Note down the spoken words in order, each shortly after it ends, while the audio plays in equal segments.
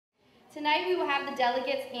Tonight we will have the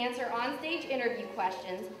delegates answer on-stage interview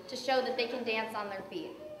questions to show that they can dance on their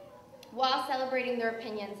feet while celebrating their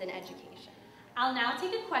opinions in education. I'll now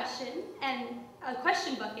take a question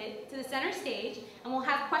bucket to the center stage, and we'll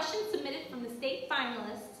have questions submitted from the state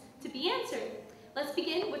finalists to be answered. Let's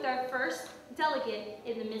begin with our first delegate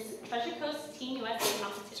in the Miss Treasure Coast Team USA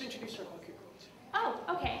competition. Introduce our hockey girls. Oh,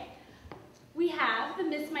 okay. We have the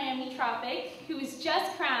Miss Miami Tropic, who is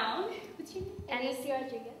just crowned. What's your name? Anicia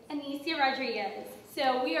Rodriguez. Anicia Rodriguez.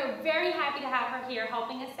 So we are very happy to have her here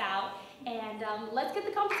helping us out, and let's get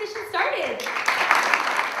the competition started.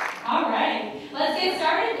 All right, let's get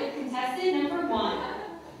started with contestant number 1.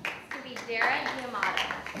 It's going to be Dara Giamatti.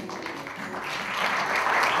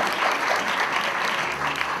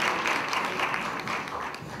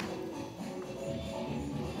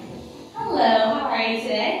 Hello, how are you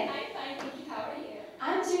today? I'm fine, thank you. How are you?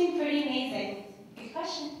 I'm doing pretty amazing. Good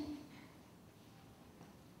question.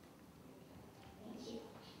 Thank you.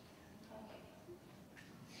 Okay.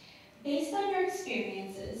 Based on your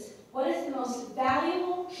experiences, what is the most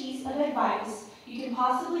valuable piece of advice you can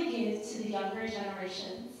possibly give to the younger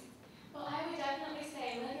generations? Well, I would definitely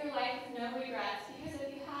say live your life with no regrets, because if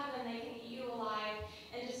you have them, they can eat you alive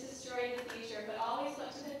and just destroy the future, but always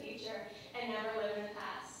look to the future and never live in the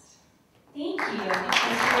past. Thank you. That's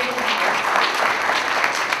great advice.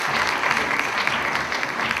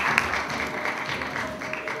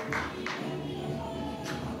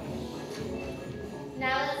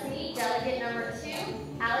 Now let's meet delegate number 2,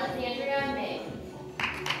 Alexandria May.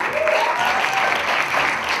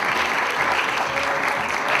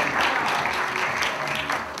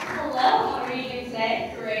 Hello, how are you doing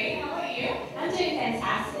today? Great, how about you? I'm doing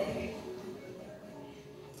fantastic.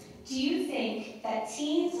 Do you think that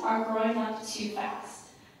teens are growing up too fast?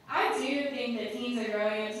 I do think that teens are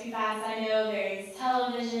growing up too fast. I know there's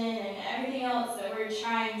television and everything else that we're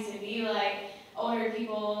trying to be like older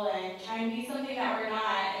people and trying to be something that we're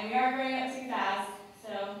not, and we are growing up too fast,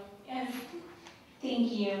 so yes.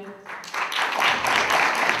 Thank you.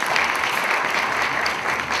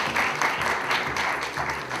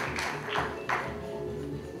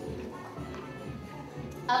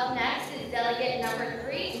 Up next is delegate number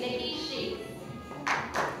 3, Nikki Sheets.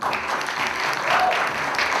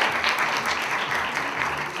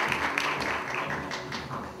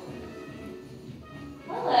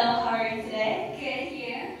 Hello, how are you today? Good,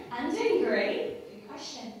 you? I'm doing great. Good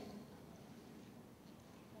question.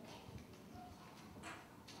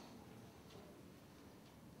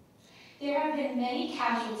 There have been many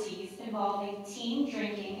casualties involving teen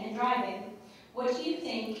drinking and driving. What do you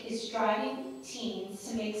think is driving teens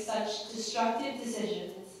to make such destructive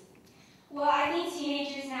decisions? Well, I think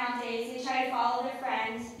teenagers nowadays, they try to follow their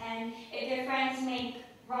friends, and if their friends make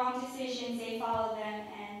wrong decisions, they follow them,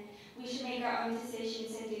 and we should make our own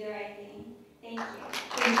decisions and do the right thing. Thank you.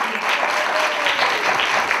 Thank you.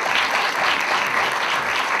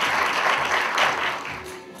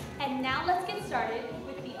 And now let's get started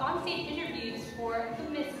with the on-stage interviews for the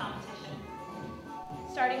Miss competition.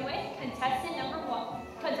 Starting with contestant number 5.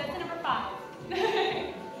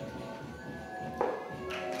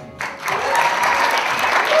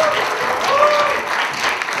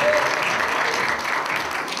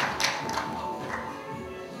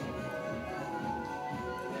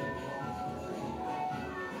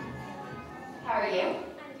 How are you?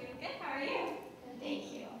 I'm doing good. How are you? Thank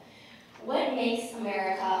you. What makes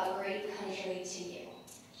America a great country to you?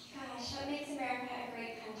 Gosh, what makes America a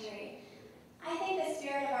great country? I think the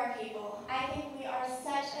spirit of our people. I think we are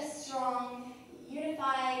such a strong,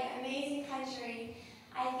 unified, amazing country.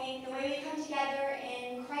 I think the way we come together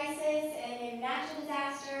in crisis and in natural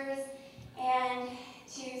disasters, and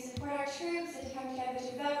to support our troops and to come together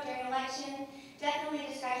to vote during election definitely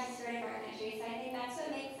describes the spirit of our country. So I think that's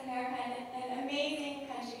what makes America an amazing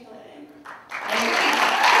country to live in.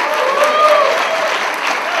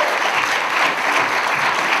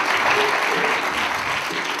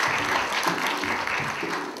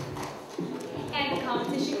 And the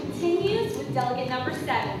competition continues with delegate number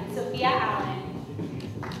 7, Sophia Allen.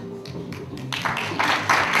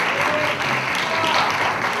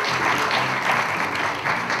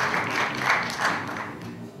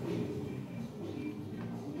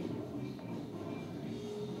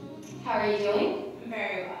 How are you doing?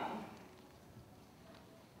 Very well.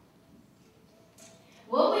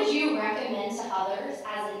 What would you recommend to others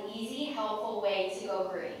as an easy, helpful way to go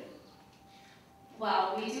green?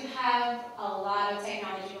 Well, we do have a lot of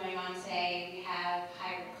technology going on today. We have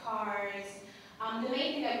hybrid cars. The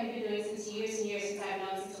main thing that we've been doing since years and years, since I've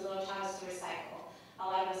known since a little child, is to recycle. A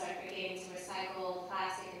lot of us are forgetting to recycle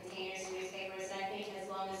plastic containers and newspapers, and I think as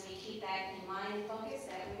long as we keep that in mind and focus,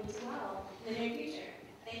 that we will do well.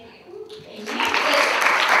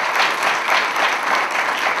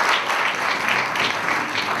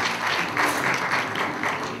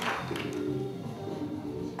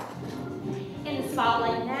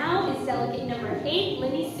 8,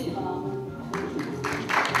 Lindy Suhal.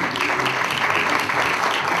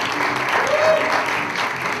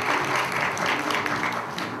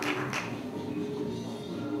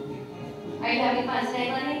 Are you having fun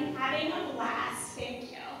today, Lenny? Having a blast,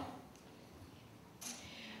 thank you.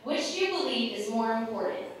 Which do you believe is more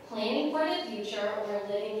important, planning for the future or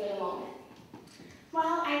living for the moment?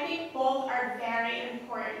 Well, I think both are very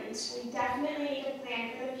important. We definitely need to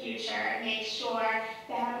plan for the future and make sure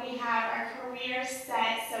that we have our careers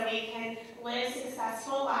set so we can live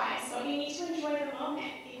successful lives. But we need to enjoy the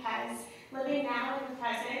moment because living now in the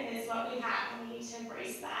present is what we have, and we need to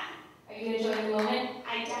embrace that. Are you enjoying the moment?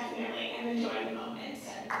 I definitely am enjoying the moment.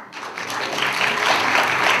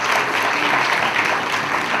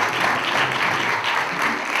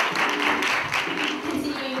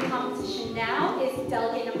 Continuing the competition now is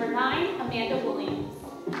delegate number 9, Amanda Williams.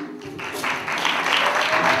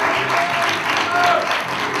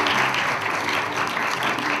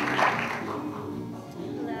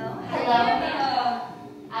 Hello. Hello.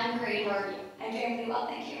 I'm great. How are you? I'm doing pretty well,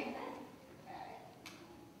 thank you. Is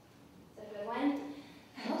that a good one?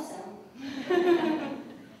 I hope so.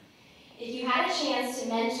 If you had a chance to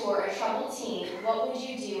mentor a troubled teen, what would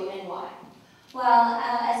you do and why? Well,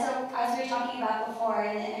 as we were talking about before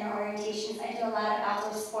in our orientations, I do a lot of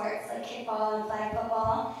outdoor sports like kickball and flag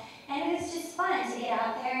football, and it's just fun to get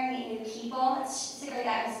out there and meet new people. It's just a great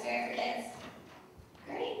atmosphere for kids.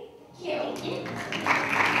 Great. Thank you.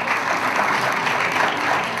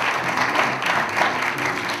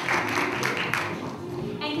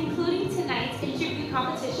 And concluding tonight's interview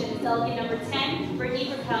competition is delegate number 10,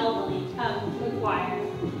 Brittany Raquel McGuire.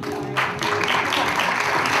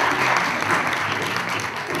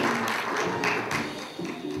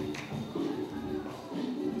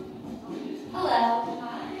 Hello.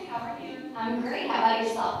 Hi, how are you? I'm great. How about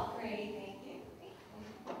yourself? Great, thank you.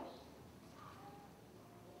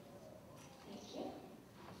 Thank you.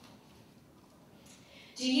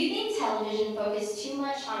 Do you think television focuses too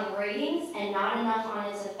much on ratings and not enough on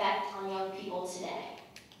its effect on young people today?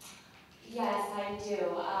 Yes, I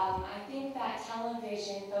do. I think that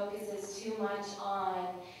television focuses too much on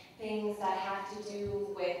things that have to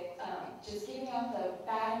do with just giving out the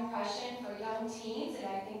bad impression for young teens, and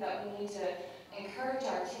I think that we need to encourage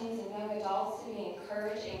our teens and young adults to be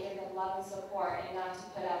encouraged and give them love and support and not to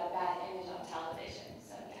put out a bad image on television.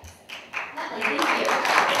 So yes. Lovely. Thank you.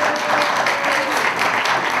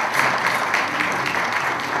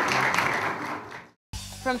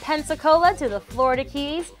 From Pensacola to the Florida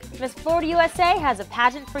Keys, Miss Florida USA has a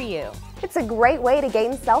pageant for you. It's a great way to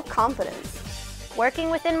gain self-confidence.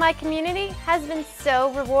 Working within my community has been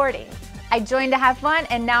so rewarding. I joined to have fun,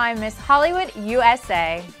 and now I'm Miss Hollywood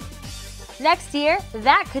USA. Next year,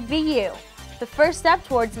 that could be you. The first step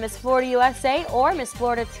towards Miss Florida USA or Miss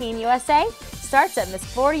Florida Teen USA starts at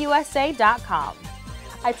MissFloridaUSA.com.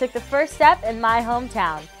 I took the first step in my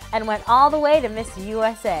hometown and went all the way to Miss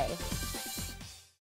USA.